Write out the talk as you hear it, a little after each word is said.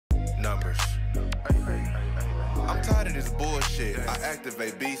numbers. I'm tired of this bullshit. I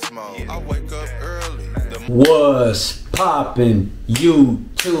activate beast mode. I wake up early. What's poppin',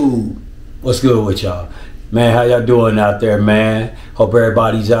 YouTube? What's good with y'all? Man, how y'all doing out there, man? Hope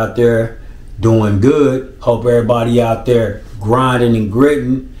everybody's out there doing good. Hope everybody out there grinding and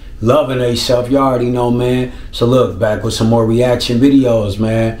gritting, loving themselves. You already know, man. So look, back with some more reaction videos,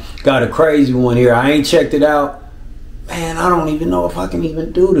 man. Got a crazy one here. I ain't checked it out. Man, I don't even know if I can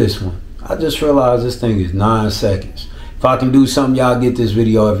even do this one. I just realized this thing is 9 seconds. If I can do something, y'all get this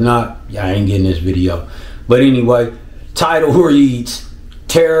video. If not, y'all ain't getting this video. But anyway, title reads,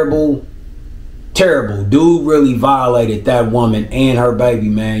 terrible. Dude really violated that woman and her baby,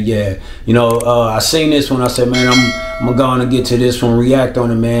 man. Yeah, you know, I seen this one. I said, man, I'm gonna get to this one, react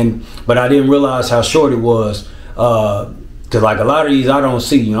on it, man. But I didn't realize how short it was. Cause like a lot of these I don't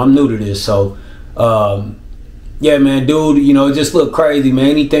see. You know, I'm new to this, so yeah, man, dude, you know, it just look crazy, man.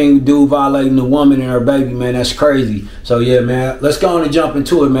 Anything dude violating a woman and her baby, man, that's crazy. So yeah, man, let's go on and jump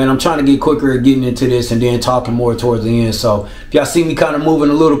into it, man. I'm trying to get quicker at getting into this and then talking more towards the end. So if y'all see me kind of moving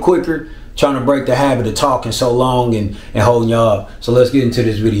a little quicker, trying to break the habit of talking so long and holding y'all up. So let's get into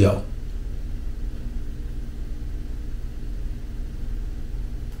this video.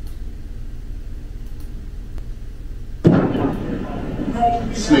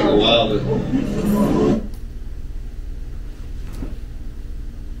 This nigga wild.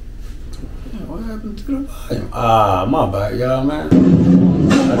 What happened to the volume? Ah, my bad, y'all, man.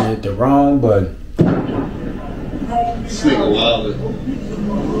 I hit the wrong button. This nigga wild.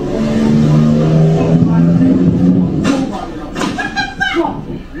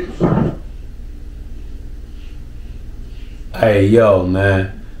 Hey, yo,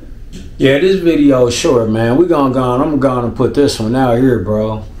 man. Yeah, this video is short, man. I'm gonna put this one out here,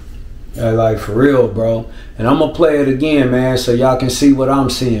 bro. Yeah, like for real, bro. And I'm gonna play it again, man, so y'all can see what I'm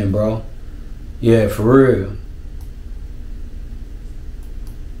seeing, bro. Yeah, for real.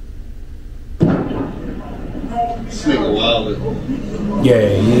 This nigga wild. Yeah,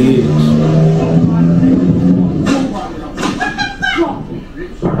 he is.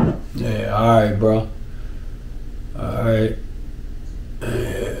 Yeah, alright, bro. Alright.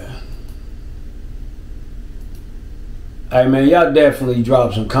 Yeah. Hey, man, y'all definitely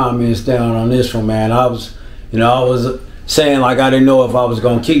drop some comments down on this one, man. I was saying like I didn't know if I was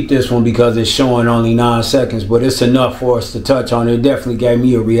gonna keep this one because it's showing only 9 seconds, but it's enough for us to touch on it. It definitely gave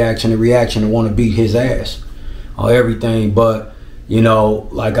me a reaction to want to beat his ass on everything. But you know,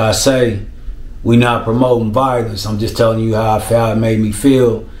 like I say, we not promoting violence. I'm just telling you how I felt. It made me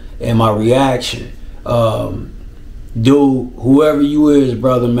feel in my reaction. Dude, whoever you is,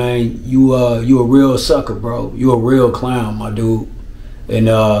 brother, man, you a real sucker, bro. You a real clown, my dude. And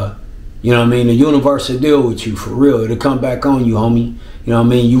you know what I mean? The universe will deal with you for real. It'll come back on you, homie. You know what I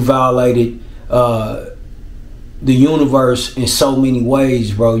mean? You violated the universe in so many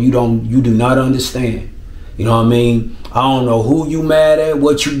ways, bro. You do not understand. You know what I mean? I don't know who you mad at,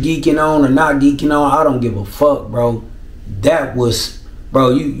 what you geeking on or not geeking on. I don't give a fuck, bro. That was,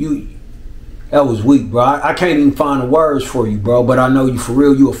 bro, that was weak, bro. I can't even find the words for you, bro. But I know you for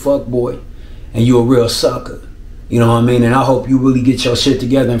real. You a fuck boy, and you a real sucker. You know what I mean? And I hope you really get your shit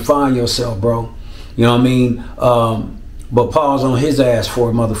together and find yourself, bro. You know what I mean? But pause on his ass for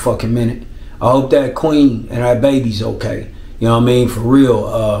a motherfucking minute. I hope that queen and that baby's okay. You know what I mean? For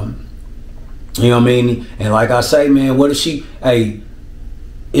real. You know what I mean? And like I say, man, what if she? Hey,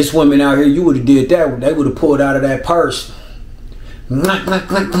 it's women out here. You would have did that. They would have pulled out of that purse. You know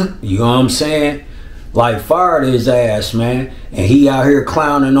what I'm saying? Like fired his ass, man. And he out here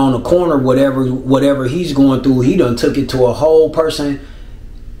clowning on the corner, whatever he's going through. He done took it to a whole person.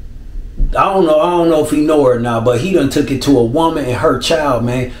 I don't know if he know her or not, but he done took it to a woman and her child,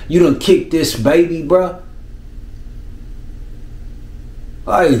 man. You done kicked this baby, bruh.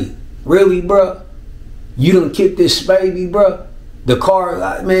 Hey, really, bruh? You done kicked this baby, bruh? The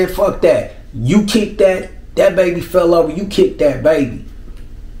car, man, fuck that. You kicked that baby fell over, you kicked that baby.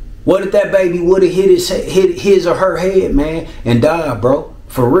 What if that baby would have hit his or her head, man, and died, bro?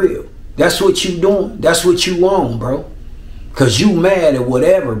 For real. That's what you doing. That's what you want, bro. Cause you mad at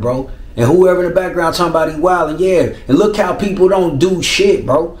whatever, bro. And whoever in the background talking about he wildin', yeah. And look how people don't do shit,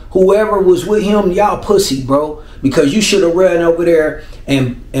 bro. Whoever was with him, y'all pussy, bro. Because you should have ran over there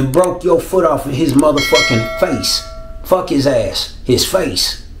and broke your foot off in his motherfucking face. Fuck his ass. His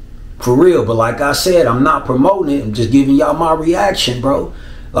face. For real. But like I said, I'm not promoting it. I'm just giving y'all my reaction, bro.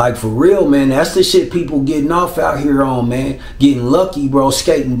 Like for real, man. That's the shit people getting off out here on, man. Getting lucky, bro.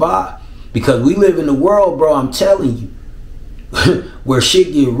 Skating by. Because we live in the world, bro. I'm telling you. Where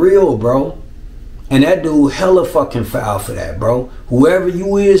shit get real, bro. And that dude hella fucking foul for that, bro. Whoever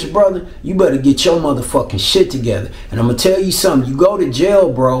you is, brother, you better get your motherfucking shit together. And I'm gonna tell you something. You go to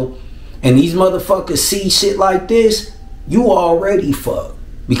jail, bro, and these motherfuckers see shit like this, you already fucked.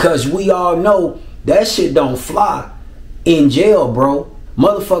 Because we all know that shit don't fly in jail, bro.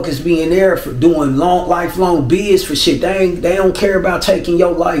 Motherfuckers be in there for doing lifelong bids for shit. They don't care about taking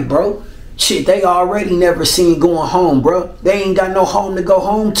your life, bro. Shit, they already never seen going home, bro. They ain't got no home to go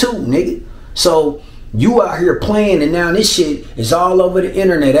home to, nigga. So you out here playing, and now this shit is all over the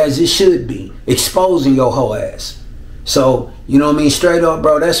internet as it should be, exposing your whole ass. So, you know what I mean, straight up,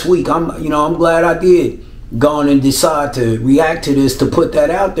 bro, that's weak. I'm glad I did go on and decide to react to this, to put that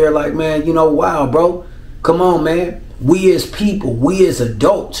out there. Like, man, you know, wow, bro, come on, man. We as people, we as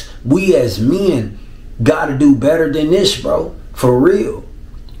adults, we as men gotta do better than this, bro. For real.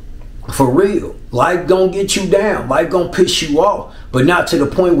 For real. Life gonna get you down. Life gonna piss you off. But not to the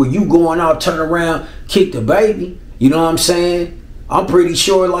point where you going out, turn around, kick the baby. You know what I'm saying? I'm pretty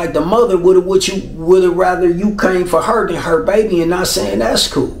sure like the mother would have rather you came for her than her baby, and not saying that's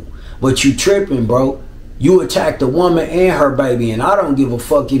cool. But you tripping, bro. You attacked a woman and her baby, and I don't give a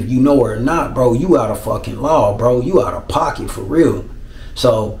fuck if you know her or not, bro. You out of fucking law, bro. You out of pocket for real.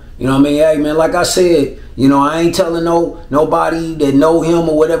 So, you know what I mean? Hey, man, like I said, you know, I ain't telling nobody that know him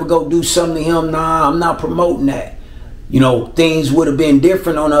or whatever go do something to him. Nah, I'm not promoting that. You know, things would have been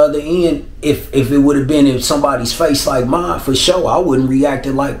different on the other end if it would have been in somebody's face like mine, for sure. I wouldn't react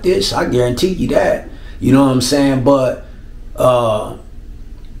it like this. I guarantee you that. You know what I'm saying? But,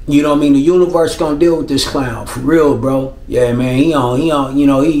 you know what I mean? The universe gonna deal with this clown, for real, bro. Yeah, man, he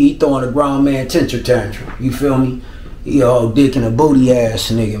throwing a grown man tantrum. You feel me? He all dick and a booty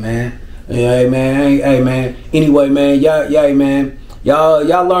ass nigga, man. Yeah, hey, man, hey, man. Anyway, man,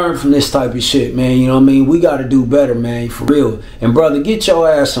 y'all learn from this type of shit, man. You know what I mean? We gotta do better, man, for real. And brother, get your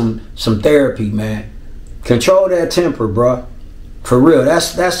ass some therapy, man. Control that temper, bro. For real,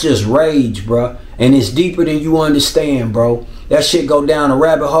 that's just rage, bro. And it's deeper than you understand, bro. That shit go down a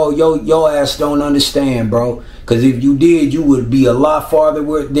rabbit hole your ass don't understand, bro. Because if you did, you would be a lot farther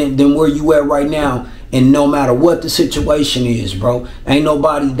than where you at right now. And no matter what the situation is, bro. Ain't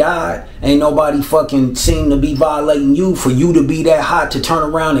nobody died. Ain't nobody fucking seem to be violating you for you to be that hot to turn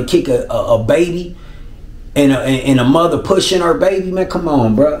around and kick a baby and a mother pushing her baby, man. Come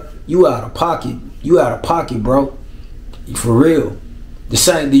on, bro. You out of pocket. You out of pocket, bro. For real. The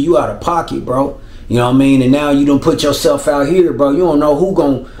same that you out of pocket, bro. You know what I mean? And now you done put yourself out here, bro. You don't know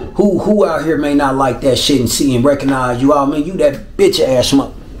who out here may not like that shit and see and recognize you. I mean, you that bitch ass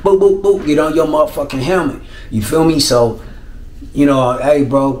mother. Boop, boop, boop. Get on your motherfucking helmet. You feel me? So, you know, hey,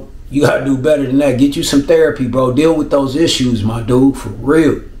 bro, you gotta do better than that. Get you some therapy, bro. Deal with those issues, my dude. For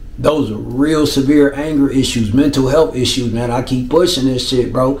real. Those are real severe anger issues, mental health issues, man. I keep pushing this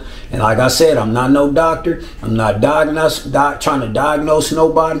shit, bro. And like I said, I'm not no doctor. I'm not trying to diagnose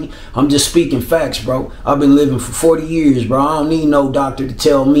nobody. I'm just speaking facts, bro. I've been living for 40 years, bro. I don't need no doctor to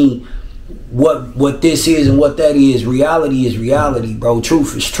tell me what this is and what that is. Reality is reality, bro.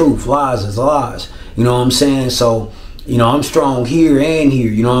 Truth is truth. Lies is lies. You know what I'm saying? So, you know, I'm strong here and here.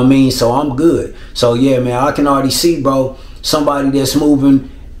 You know what I mean? So I'm good. So, yeah, man, I can already see, bro, somebody that's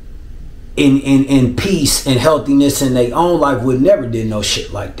moving in peace and healthiness in their own life would never did no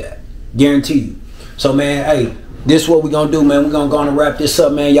shit like that. Guarantee you. So, man, hey, this is what we're gonna do, man. We're gonna go on and wrap this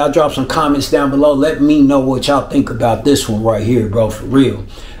up, man. Y'all drop some comments down below. Let me know what y'all think about this one right here, bro. For real.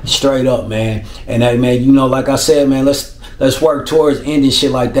 Straight up, man. And hey, man, you know, like I said, man, let's work towards ending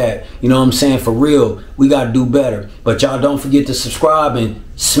shit like that. You know what I'm saying? For real, we gotta do better. But y'all don't forget to subscribe and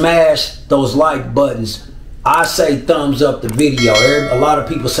smash those like buttons. I say thumbs up the video. A lot of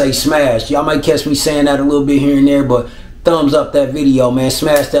people say smash. Y'all might catch me saying that a little bit here and there, but thumbs up that video, man.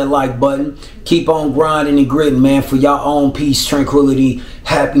 Smash that like button. Keep on grinding and gritting, man, for your own peace, tranquility,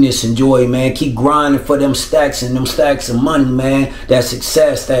 happiness, and joy, man. Keep grinding for them stacks of money, man. That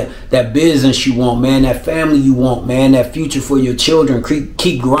success, that business you want, man. That family you want, man. That future for your children.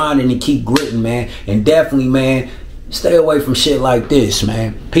 Keep grinding and keep gritting, man. And definitely, man, stay away from shit like this,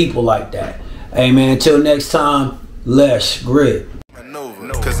 man. People like that. Hey, man, until next time, let's grit.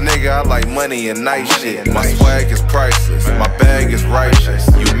 Cause nigga, I like money and nice shit. My swag is priceless, my bag is righteous.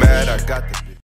 You mad? I got the